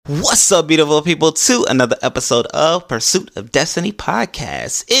What's up, beautiful people, to another episode of Pursuit of Destiny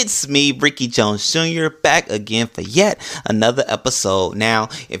podcast. It's me, Ricky Jones Jr., back again for yet another episode. Now,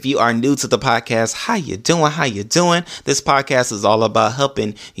 if you are new to the podcast, how you doing? This podcast is all about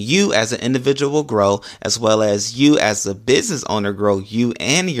helping you as an individual grow, as well as you as a business owner grow you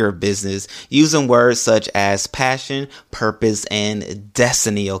and your business, using words such as passion, purpose, and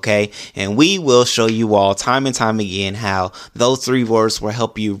destiny, okay? And we will show you all time and time again how those three words will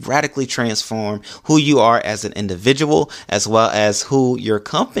help you radically transform who you are as an individual, as well as who your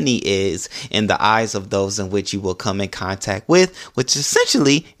company is in the eyes of those in which you will come in contact with, which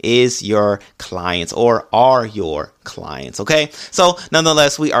essentially is your clients or are your clients. Okay. So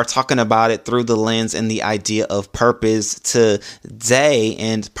nonetheless, we are talking about it through the lens and the idea of purpose today.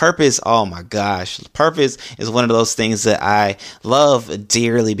 And purpose, oh my gosh, purpose is one of those things that I love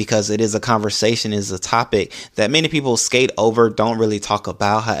dearly because it is a conversation, is a topic that many people skate over, don't really talk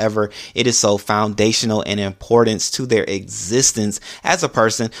about. However, it is so foundational and importance to their existence as a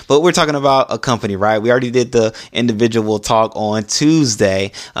person. But we're talking about a company, right? We already did the individual talk on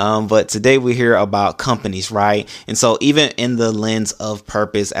Tuesday. But today we hear about companies, right? And so even in the lens of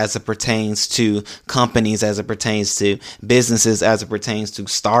purpose, as it pertains to companies, as it pertains to businesses, as it pertains to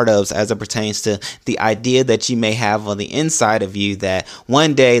startups, as it pertains to the idea that you may have on the inside of you that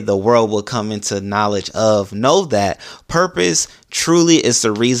one day the world will come into knowledge of, know that purpose truly is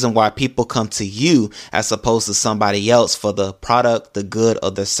the reason why people come to you as opposed to somebody else for the product, the good,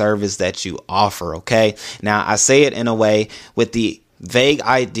 or the service that you offer. Okay. Now I say it in a way with the vague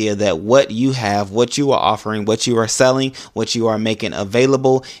idea that what you have, what you are offering, what you are selling, what you are making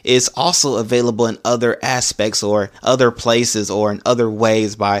available is also available in other aspects or other places or in other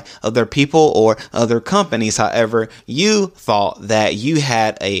ways by other people or other companies. However, you thought that you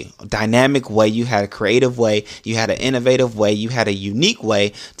had a dynamic way, you had a creative way, you had an innovative way, you had a unique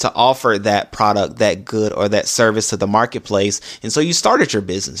way to offer that product, that good, or that service to the marketplace. And so you started your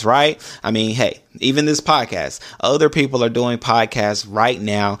business, right? I mean, hey, even this podcast, other people are doing podcasts right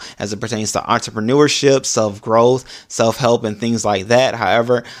now as it pertains to entrepreneurship, self-growth, self-help, and things like that.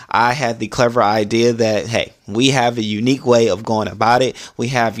 However, I had the clever idea that, hey, we have a unique way of going about it. We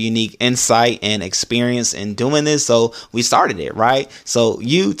have unique insight and experience in doing this. So we started it, right? So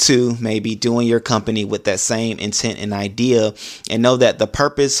you too may be doing your company with that same intent and idea, and know that the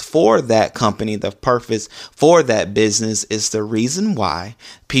purpose for that company, the purpose for that business is the reason why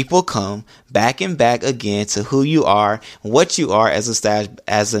people come back and back again to who you are, what you are as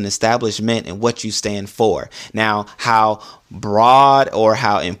an establishment, and what you stand for. Now, how broad or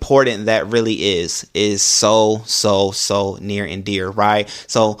how important that really is so near and dear, right?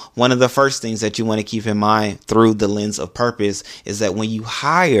 So one of the first things that you want to keep in mind through the lens of purpose is that when you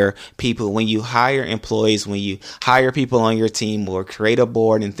hire people, when you hire employees, when you hire people on your team or create a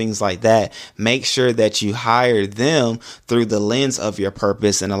board and things like that, make sure that you hire them through the lens of your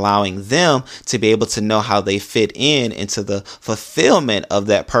purpose and allowing them to be able to know how they fit into the fulfillment of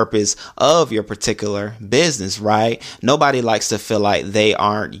that purpose of your particular business, right? Nobody likes to feel like they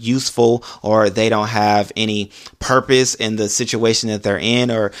aren't useful or they don't have any purpose in the situation that they're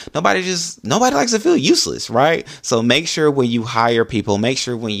in, or nobody likes to feel useless, right? So make sure when you hire people, make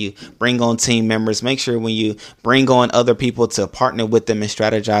sure when you bring on team members, make sure when you bring on other people to partner with them and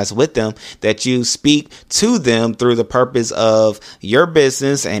strategize with them, that you speak to them through the purpose of your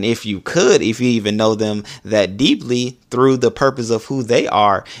business. And if you even know them that deeply, through the purpose of who they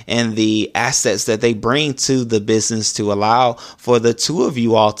are and the assets that they bring to the business to allow for the two of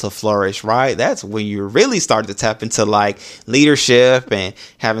you all to flourish, right? That's when you really start to tap into like leadership and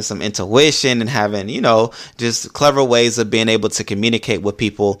having some intuition and having, just clever ways of being able to communicate with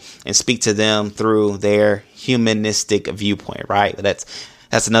people and speak to them through their humanistic viewpoint, right?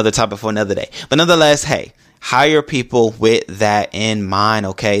 That's another topic for another day. But nonetheless, hey, hire people with that in mind,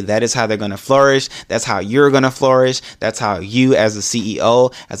 okay? That is how they're going to flourish. That's how you're going to flourish. That's how you as a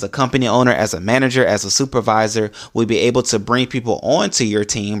CEO, as a company owner, as a manager, as a supervisor will be able to bring people onto your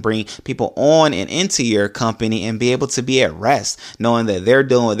team, bring people on and into your company and be able to be at rest, knowing that they're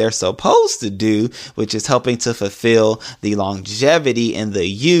doing what they're supposed to do, which is helping to fulfill the longevity and the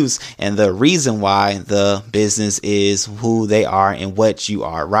use and the reason why the business is who they are and what you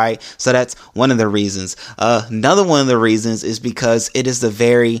are, right? So that's one of the reasons. Another one of the reasons is because it is the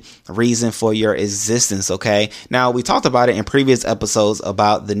very reason for your existence. Okay. Now we talked about it in previous episodes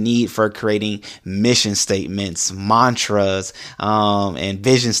about the need for creating mission statements, mantras, and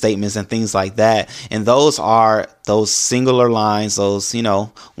vision statements and things like that. And those are those singular lines, those,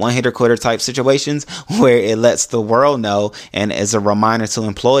 one hitter quitter type situations where it lets the world know and as a reminder to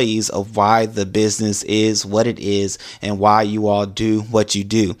employees of why the business is what it is and why you all do what you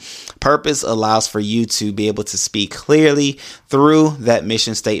do. Purpose allows for you to be able to speak clearly through that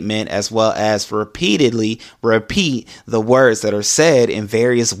mission statement, as well as repeatedly repeat the words that are said in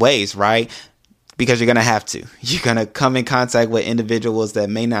various ways, right? Because you're going to have to. You're going to come in contact with individuals that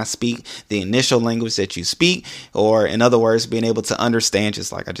may not speak the initial language that you speak, or in other words, being able to understand,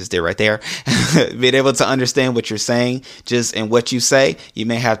 just like I just did right there, being able to understand what you're saying just in what you say. You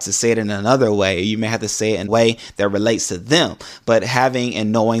may have to say it in another way. You may have to say it in a way that relates to them. But having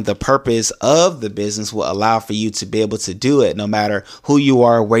and knowing the purpose of the business will allow for you to be able to do it no matter who you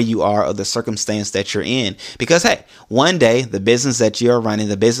are, where you are, or the circumstance that you're in. Because, hey, one day the business that you're running,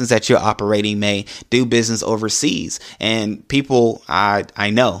 the business that you're operating may do business overseas, and people I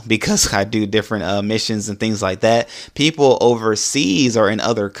know, because I do different missions and things like that, people overseas or in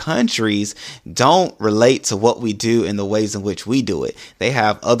other countries don't relate to what we do in the ways in which we do it. They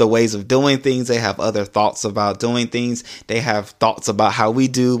have other ways of doing things. They have other thoughts about doing things. They have thoughts about how we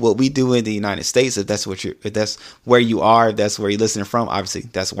do what we do in the United States. If that's where you are, if that's where you're listening from, obviously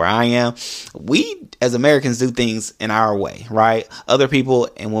that's where I am. We as Americans do things in our way, right? Other people,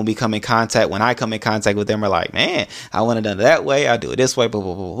 and when I come in contact with them, are like, man, I want it done that way. I do it this way. Boom,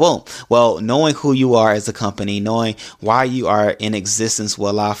 boom, boom, boom. Well, knowing who you are as a company, knowing why you are in existence will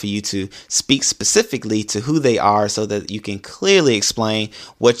allow for you to speak specifically to who they are so that you can clearly explain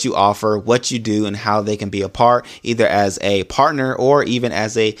what you offer, what you do, and how they can be a part, either as a partner or even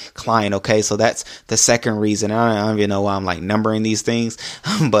as a client. Okay. So that's the second reason. I don't even know why I'm like numbering these things,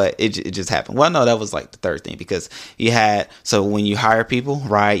 but it just happened. Well, no, that was like the third thing, because so when you hire people,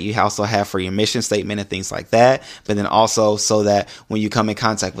 right, you also have for your mission statement and things like that, but then also so that when you come in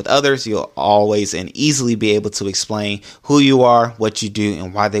contact with others, you'll always and easily be able to explain who you are, what you do,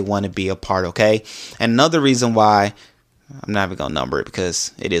 and why they want to be a part. Okay. And another reason why, I'm not even going to number it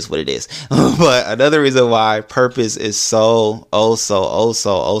because it is what it is. But another reason why purpose is so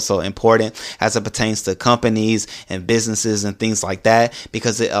important as it pertains to companies and businesses and things like that,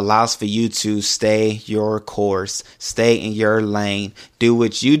 because it allows for you to stay your course, stay in your lane, do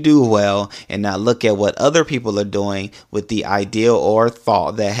what you do well, and not look at what other people are doing with the ideal or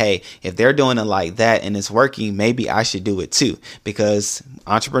thought that, hey, if they're doing it like that and it's working, maybe I should do it too. Because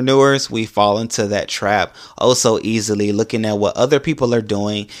entrepreneurs, we fall into that trap so easily, looking at what other people are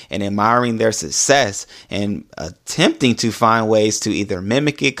doing and admiring their success and attempting to find ways to either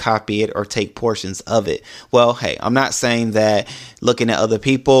mimic it, copy it, or take portions of it. Well, hey, I'm not saying that looking at other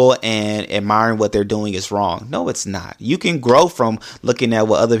people and admiring what they're doing is wrong. No, it's not. You can grow from looking at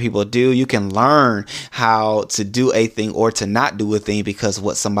what other people do. You can learn how to do a thing or to not do a thing because of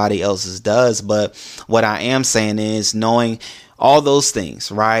what somebody else does. But what I am saying is knowing all those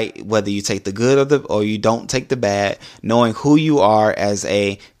things, right? Whether you take the good or you don't take the bad, knowing who you are as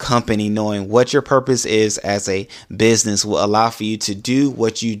a company, knowing what your purpose is as a business will allow for you to do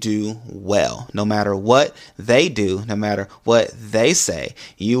what you do well. No matter what they do, no matter what they say,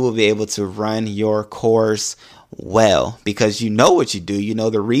 you will be able to run your course well, because you know what you do. You know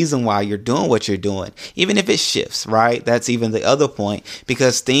the reason why you're doing what you're doing, even if it shifts, right? That's even the other point,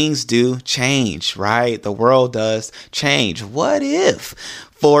 because things do change, right? The world does change. What if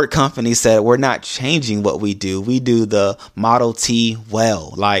Ford company said, we're not changing what we do. We do the Model T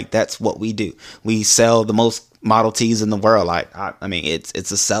well. Like, that's what we do. We sell the most Model Ts in the world. Like, I mean,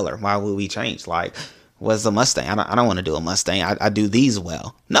 it's a seller. Why would we change? Like, what's a Mustang? I don't want to do a Mustang. I do these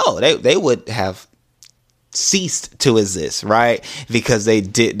well. No, they would have ceased to exist, right? Because they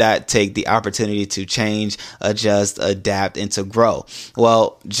did not take the opportunity to change, adjust, adapt, and to grow.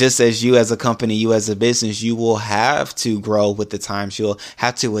 Well, just as you as a company, you as a business, you will have to grow with the times. You'll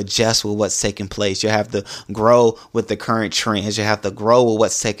have to adjust with what's taking place. You'll have to grow with the current trends. You have to grow with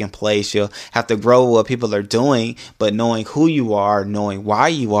what's taking place. You'll have to grow with what people are doing, but knowing who you are, knowing why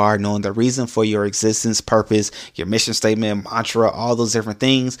you are, knowing the reason for your existence, purpose, your mission statement, mantra, all those different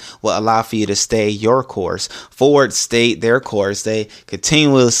things will allow for you to stay your course. Ford stayed their course. They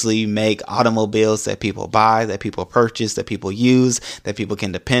continuously make automobiles that people buy, that people purchase, that people use, that people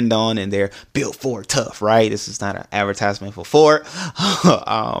can depend on, and they're built Ford tough, right? This is not an advertisement for Ford.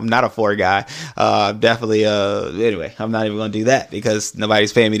 I'm not a Ford guy. Definitely, anyway, I'm not even going to do that because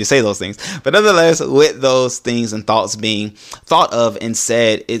nobody's paying me to say those things. But nonetheless, with those things and thoughts being thought of and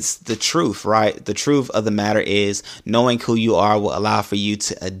said, it's the truth, right? The truth of the matter is knowing who you are will allow for you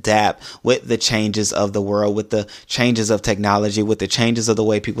to adapt with the changes of the world, with the changes of technology, with the changes of the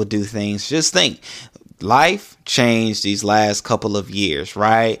way people do things. Just think, life changed these last couple of years,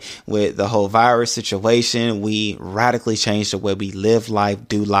 right? With the whole virus situation, we radically changed the way we live life,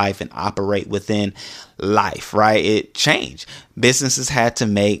 do life, and operate within life, right? It changed. Businesses had to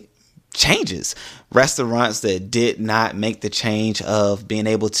make changes. Restaurants that did not make the change of being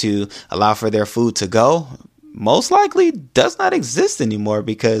able to allow for their food to go most likely does not exist anymore,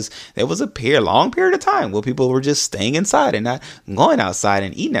 because there was a long period of time where people were just staying inside and not going outside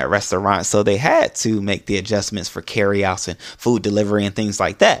and eating at restaurants. So they had to make the adjustments for carryouts and food delivery and things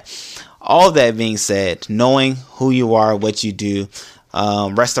like that. All that being said, knowing who you are, what you do,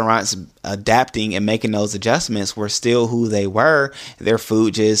 restaurants adapting and making those adjustments were still who they were. Their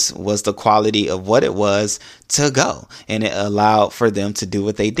food just was the quality of what it was to go, and it allowed for them to do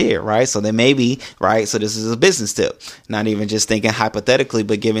what they did, right? So they may be, right? So this is a business tip, not even just thinking hypothetically,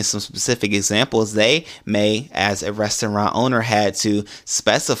 but giving some specific examples. They may, as a restaurant owner, had to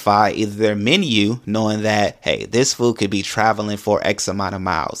specify either their menu, knowing that, hey, this food could be traveling for X amount of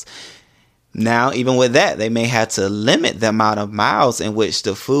miles. Now, even with that, they may have to limit the amount of miles in which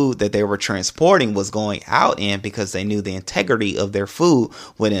the food that they were transporting was going out in, because they knew the integrity of their food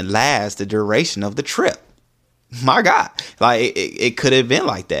wouldn't last the duration of the trip. My God, like it could have been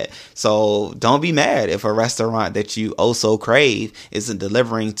like that. So don't be mad if a restaurant that you so crave isn't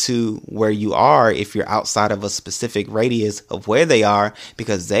delivering to where you are if you're outside of a specific radius of where they are,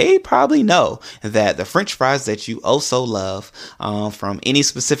 because they probably know that the French fries that you so love from any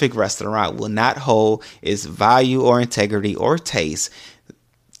specific restaurant will not hold its value or integrity or taste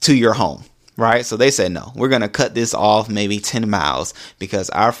to your home. Right. So they said, no, we're going to cut this off maybe 10 miles, because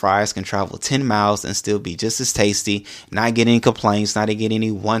our fries can travel 10 miles and still be just as tasty, not get any complaints, not get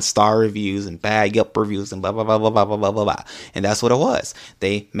any 1-star reviews and bad Yelp reviews and blah, blah, blah, blah, blah, blah, blah, blah, blah. And that's what it was.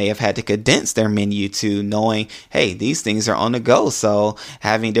 They may have had to condense their menu to knowing, hey, these things are on the go. So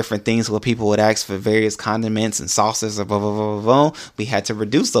having different things where people would ask for various condiments and sauces or blah, blah, blah, blah, blah, we had to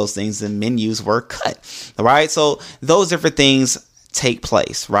reduce those things, and menus were cut. All right. So those different things take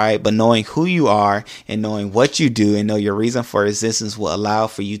place, right? But knowing who you are and knowing what you do and know your reason for existence will allow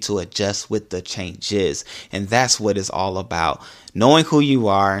for you to adjust with the changes. And that's what it's all about. Knowing who you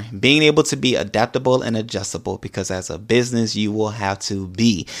are, being able to be adaptable and adjustable, because as a business, you will have to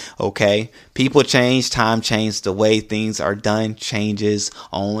be, okay? People change, time change, the way things are done changes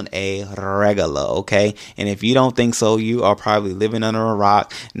on a regular, okay? And if you don't think so, you are probably living under a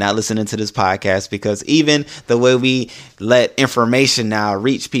rock, not listening to this podcast, because even the way we let information now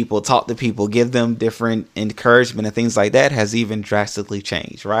reach people, talk to people, give them different encouragement and things like that has even drastically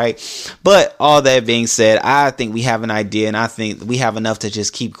changed, right? But all that being said, I think we have an idea, and I think we have enough to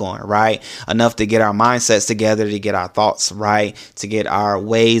just keep going, right? Enough to get our mindsets together, to get our thoughts right, to get our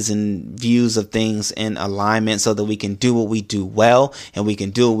ways and views of things in alignment, so that we can do what we do well, and we can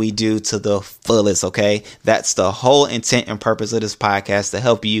do what we do to the fullest, okay? That's the whole intent and purpose of this podcast, to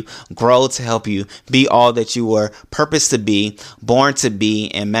help you grow, to help you be all that you were purposed to be, born to be,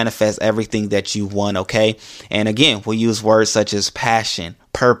 and manifest everything that you want, okay? And again, we'll use words such as passion,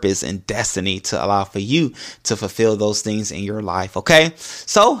 purpose, and destiny to allow for you to fulfill those things in your life. Okay.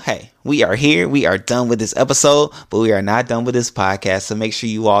 So, hey, we are here. We are done with this episode, but we are not done with this podcast. So make sure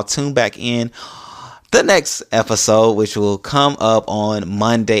you all tune back in the next episode, which will come up on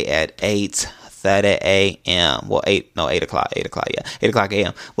Monday at 8:30 a.m. Well, 8 o'clock. Yeah. 8 o'clock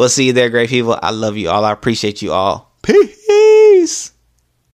a.m. We'll see you there, great people. I love you all. I appreciate you all. Peace.